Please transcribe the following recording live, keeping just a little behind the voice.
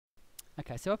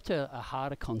Okay, so up to a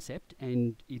harder concept,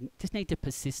 and you just need to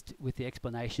persist with the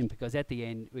explanation, because at the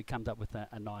end we comes up with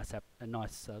a nice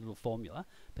little formula,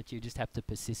 but you just have to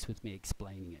persist with me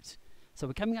explaining it. So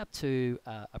we're coming up to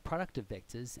a product of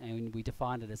vectors, and we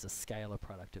define it as a scalar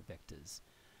product of vectors.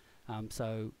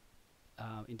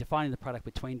 In defining the product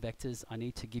between vectors, I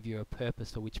need to give you a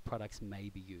purpose for which products may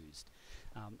be used.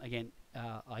 Again,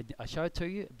 I show it to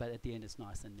you, but at the end it's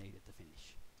nice and neat at the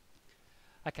finish.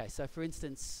 Okay, so for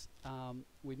instance,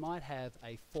 we might have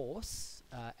a force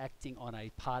acting on a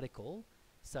particle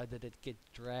so that it gets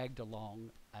dragged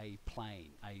along a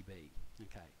plane, AB.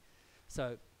 Okay,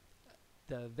 so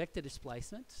the vector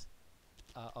displacement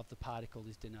of the particle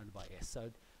is denoted by S.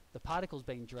 So the particle is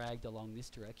being dragged along this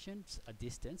direction, a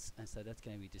distance, and so that's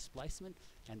going to be displacement,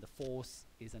 and the force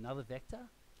is another vector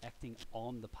acting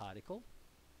on the particle.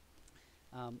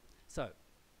 So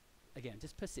again,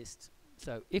 just persist.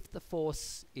 So if the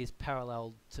force is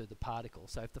parallel to the particle,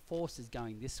 so if the force is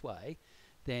going this way,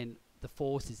 then the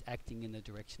force is acting in the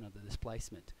direction of the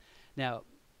displacement. Now,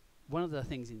 one of the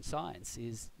things in science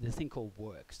is the thing called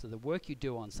work. So the work you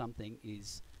do on something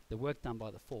is, the work done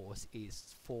by the force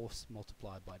is force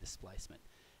multiplied by displacement.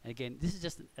 And again, this is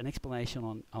just an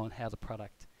explanation on how the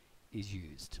product is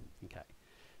used. Okay,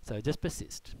 so just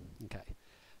persist. Okay.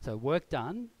 So work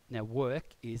done, now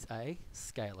work is a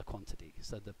scalar quantity.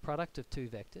 So the product of two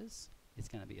vectors is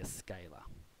going to be a scalar.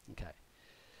 Okay.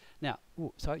 Now,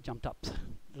 sorry, jumped up.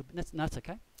 That's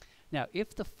okay. Now,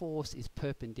 if the force is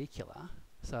perpendicular,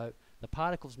 so the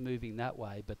particle's moving that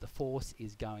way, but the force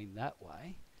is going that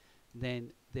way,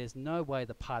 then there's no way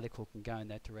the particle can go in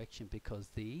that direction, because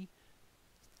the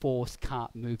force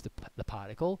can't move the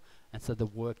particle, and so the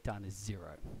work done is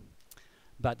 0.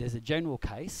 But there's a general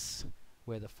case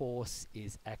where the force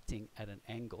is acting at an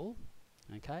angle.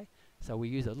 Okay, so we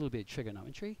use a little bit of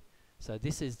trigonometry. So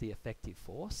this is the effective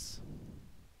force.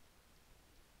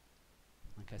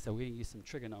 Okay, so we're going to use some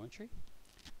trigonometry,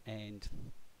 and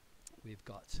we've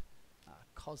got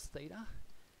cos theta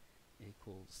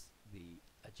equals the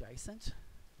adjacent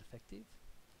effective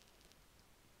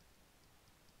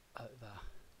over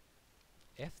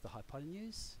f, the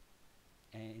hypotenuse,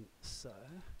 and so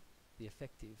the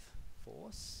effective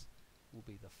force will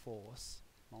be the force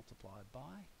multiplied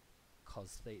by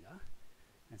cos theta.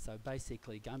 And so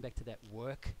basically, going back to that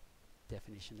work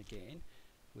definition again,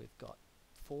 we've got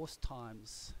force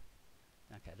times,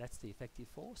 okay, that's the effective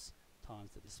force,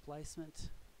 times the displacement,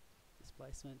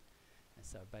 and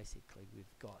so basically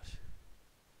we've got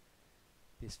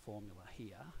this formula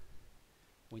here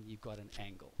when you've got an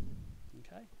angle.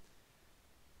 Okay,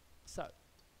 so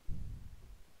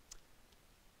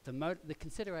the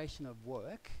consideration of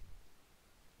work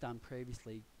done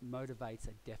previously motivates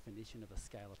a definition of a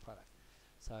scalar product.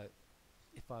 So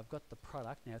if I've got the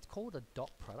product, now it's called a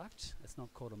dot product, it's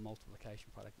not called a multiplication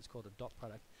product, it's called a dot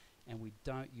product, and we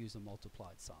don't use a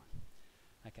multiplied sign.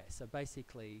 Okay, so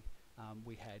basically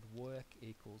we had work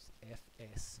equals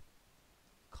Fs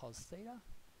cos theta,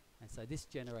 and so this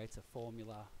generates a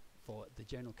formula for the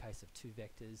general case of two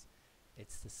vectors.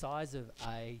 It's the size of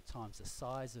A times the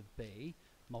size of B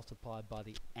multiplied by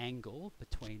the angle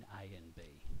between A and B.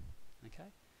 Okay,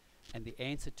 and the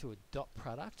answer to a dot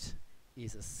product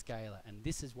is a scalar, and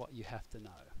this is what you have to know.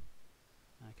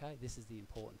 Okay, this is the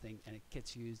important thing, and it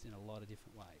gets used in a lot of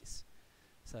different ways.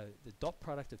 So the dot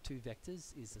product of two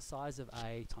vectors is the size of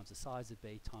A times the size of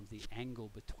B times the angle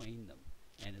between them,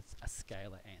 and it's a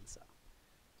scalar answer.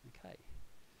 Okay,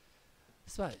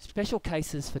 so special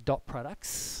cases for dot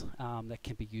products that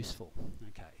can be useful.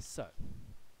 Okay, so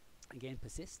again,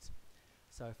 persist.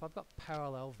 So if I've got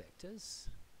parallel vectors,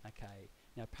 okay,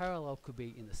 now parallel could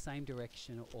be in the same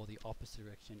direction or the opposite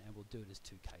direction, and we'll do it as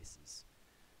two cases.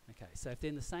 Okay, so if they're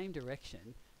in the same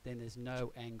direction, then there's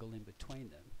no angle in between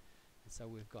them. And so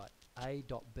we've got A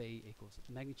dot B equals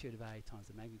magnitude of A times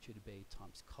the magnitude of B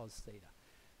times cos theta.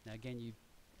 Now again, you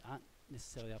aren't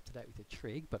necessarily up to date with the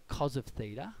trig, but cos of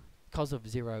theta, cos of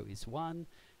 0 is 1,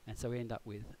 and so we end up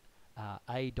with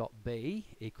A dot B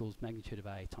equals magnitude of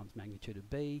A times magnitude of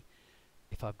B.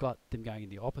 If I've got them going in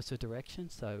the opposite direction,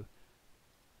 so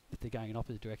if they're going in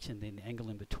opposite direction, then the angle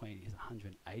in between is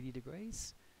 180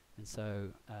 degrees. And so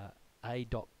A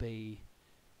dot B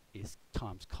is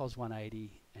times cos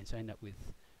 180, and so end up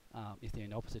with, if they're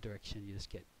in the opposite direction, you just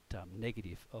get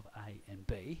negative of A and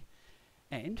B.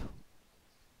 And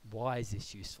why is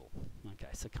this useful? Okay,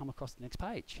 so come across the next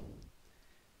page.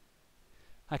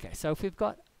 Okay, so if we've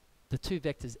got the two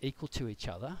vectors equal to each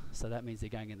other, so that means they're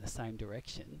going in the same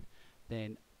direction,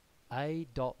 then A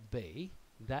dot B,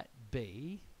 that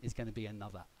B is going to be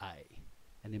another A.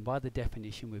 And then by the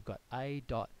definition, we've got A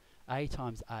dot A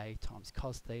times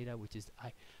cos theta, which is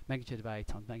a magnitude of A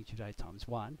times magnitude of A times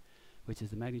 1, which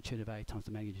is the magnitude of A times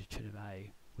the magnitude of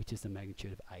A, which is the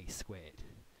magnitude of A squared.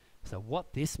 So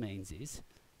what this means is,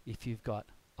 if you've got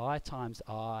I times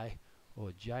I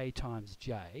or J times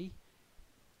J,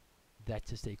 that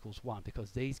just equals 1,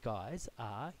 because these guys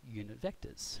are unit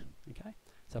vectors. Okay?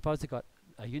 So if I was got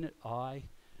a unit I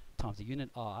times a unit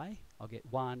I, I'll get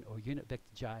 1, or unit vector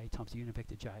J times a unit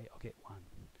vector J, I'll get 1.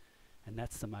 And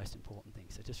that's the most important thing.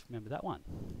 So just remember that one.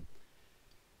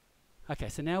 Okay,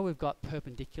 so now we've got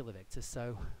perpendicular vectors.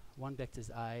 So one vector's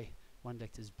A, one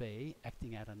vector's B,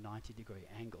 acting at a 90-degree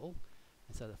angle.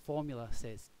 And so the formula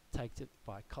says takes it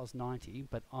by cos 90,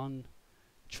 but on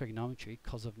trigonometry,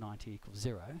 cos of 90 equals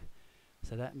 0.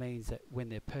 So that means that when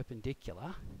they're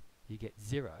perpendicular, you get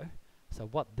 0. So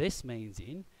what this means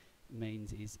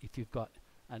is if you've got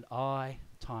an I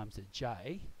times a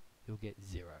J, you'll get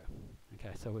 0.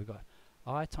 Okay, so we've got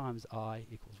I times I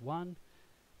equals 1,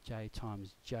 J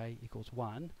times J equals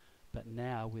 1, but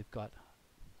now we've got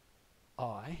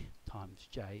I times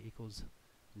J equals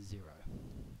 0.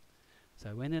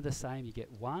 So when they're the same, you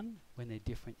get 1. When they're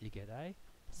different, you get a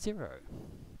 0.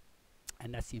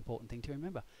 And that's the important thing to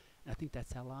remember. And I think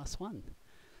that's our last one.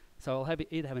 So I'll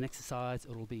either have an exercise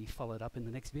or it'll be followed up in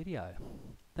the next video.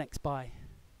 Thanks, bye.